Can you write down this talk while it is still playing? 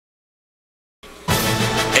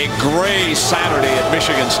A gray Saturday at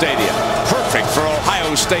Michigan Stadium. Perfect for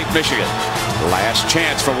Ohio State, Michigan. Last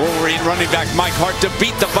chance for Wolverine running back Mike Hart to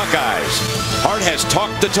beat the Buckeyes. Hart has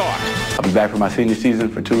talked the talk. I'll be back for my senior season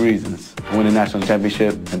for 2 reasons. Win the national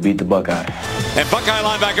championship and beat the Buckeyes. And Buckeye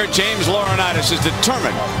linebacker James Laurinaitis is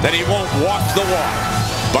determined that he won't walk the walk.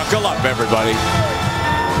 Buckle up, everybody.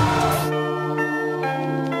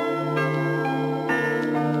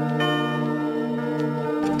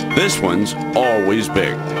 This one's always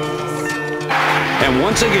big. And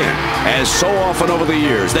once again, as so often over the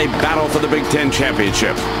years, they battle for the Big Ten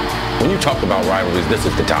championship. When you talk about rivalries, this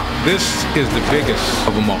is the top. This is the biggest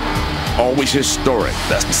of them all. Always historic.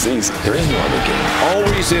 That's the season. There is no other game.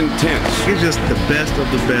 Always intense. It's just the best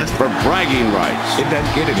of the best. For bragging rights. It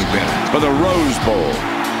doesn't get any better. For the Rose Bowl.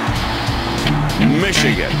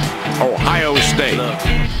 Michigan. Ohio State. Look,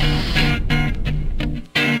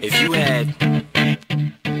 if you had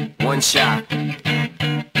one shot,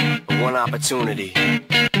 one opportunity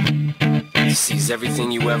to seize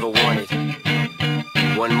everything you ever wanted,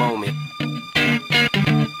 one moment,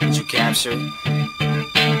 did you capture it?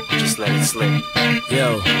 Just let it slip.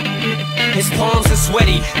 Yo. His palms are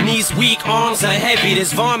sweaty, knees weak, arms are heavy.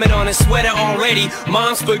 There's vomit on his sweater already.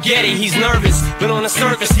 Mom's spaghetti, he's nervous, but on the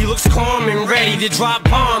surface he looks calm and ready to drop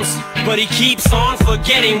bombs. But he keeps on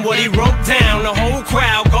forgetting what he wrote down. The whole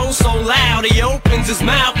crowd goes so loud, he opens his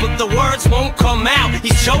mouth, but the words won't come out.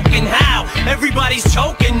 He's choking how? Everybody's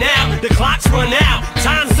choking now. The clock's run out,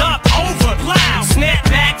 time's up, over, loud. Snap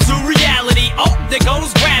back to reality. Oh, there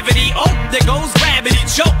goes gravity. Oh, there goes gravity.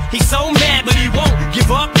 Choke. He's so mad, but he won't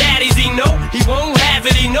give up. Daddies, he know he won't have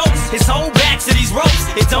it. He knows his whole back to these ropes.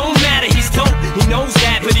 It don't matter, he's dope. He knows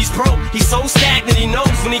that, but he's broke. He's so stagnant. He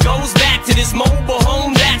knows when he goes back to this mobile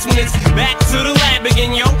home, that's when it's back to the lab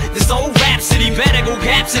again, yo. This old rhapsody better go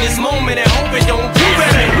capture this moment and hope it don't pass. You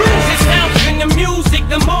better lose yourself in the music.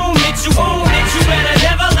 The moment you own it, you better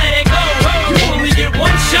never let it go. You only get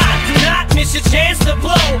one shot. Do not miss your chance to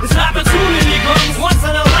blow. This opportunity comes once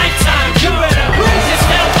in a lifetime. You better lose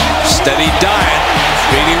yourself. Steady diet.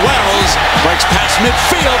 Speedy Wells breaks past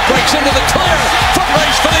midfield, breaks into the clear. Foot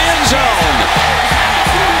race for the end zone.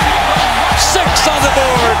 6 on the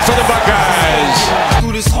board for the Buckeyes.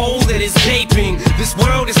 Through this hole that is gaping, this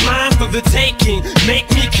world is mine for the taking. Make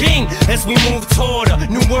me king as we move toward a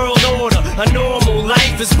new world order. A normal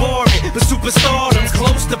life is boring, but superstardom's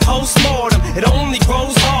close to postmortem. It only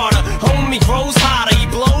grows harder, homie grows hotter. He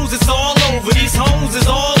blows, it's all over. These hoes is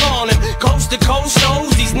all on him. Coast to coast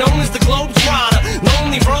shows, he's known as the Globetrotter.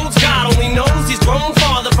 Lonely roads, God only knows he's grown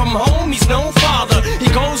farther from home. He's no father. He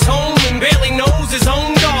goes home and barely knows his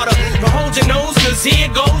own daughter. But hold your nose, cause here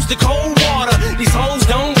goes the cold water. These hoes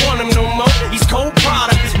don't want him no more. He's cold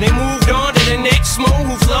product. They moved on to the next mo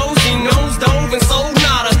who flows. He knows dove and sold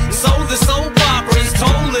nada. So the soap opera is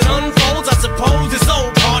told, it unfolds. I suppose it's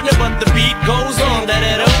old partner, but the beat goes on. You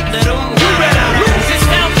better lose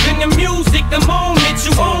yourself in the music. The moment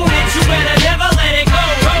you own it, you better never let it go.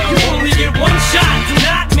 You only get one shot. Do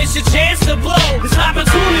not miss your chance to blow. This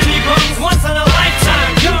opportunity comes once in a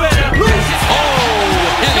lifetime. You better lose yourself.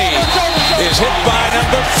 Oh, Henny is hit by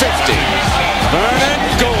number 50. Vernon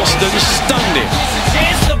Golston stunned him.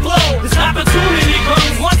 Chance to blow. This opportunity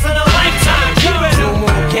comes once in a lifetime. You better. No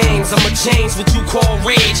more games. I'ma change what you call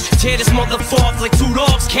rage. Tear this motherfucker like 2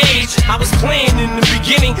 dogs' cage. I was playing in the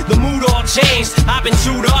beginning, the mood all changed. I've been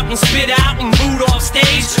chewed up and spit out and booed off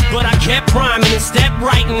stage, but I kept rhyming and stepped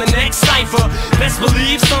right in the next cipher. Best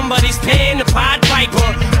believe somebody's paying the Pied Piper.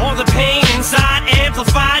 All the pain inside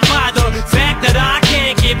amplified by the fact that I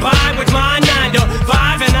can't get by with my 9 to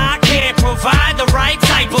 5, and I can't provide the right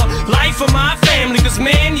type of life for my family. Cause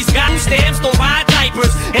man, these goddamn stamps don't buy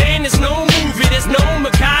diapers, and there's no movie, there's no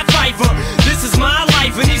Mackay Pfeiffer. This is my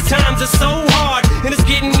life, and these times are so hard, and it's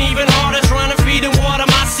getting even harder trying to feed and water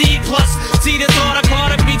my seed. Plus, see the thought I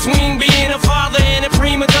caught up between being a father and a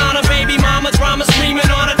prima donna. Baby mama drama screaming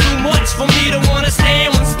on her too much for me to wanna stay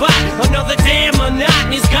in one spot. Another damn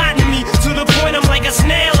monotony's gotten me to the point I'm like a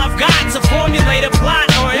snail. I've got to formulate a plot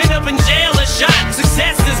or end up in jail or shot.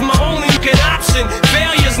 Success is my only good option,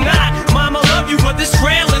 failure's not. Mama love you, but this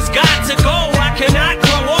trail has got to go. I cannot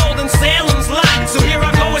grow old in Salem's lot, so here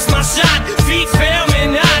I go, it's my shot. Feet fail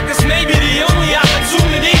me not, cause maybe the only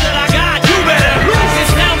opportunity that I got. You better lose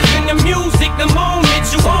yourself in the music. The moment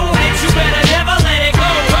you own it, you better never let it go.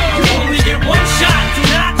 You only get one shot. Do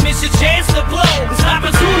not miss your chance to blow. This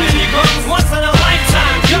opportunity comes once in a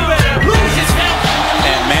lifetime. You better lose yourself.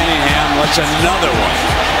 And Manningham lets another one.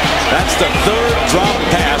 That's the 3rd drop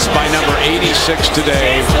pass by number 86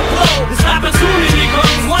 today. This opportunity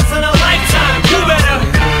comes once in a lifetime. You better.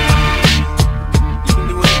 You can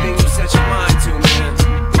do anything you set your mind to, man.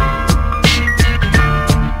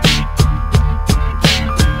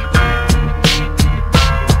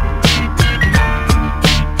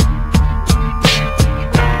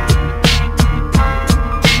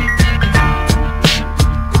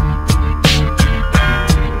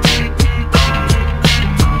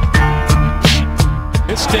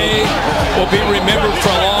 will be remembered for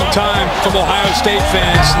a long time from Ohio State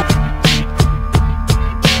fans.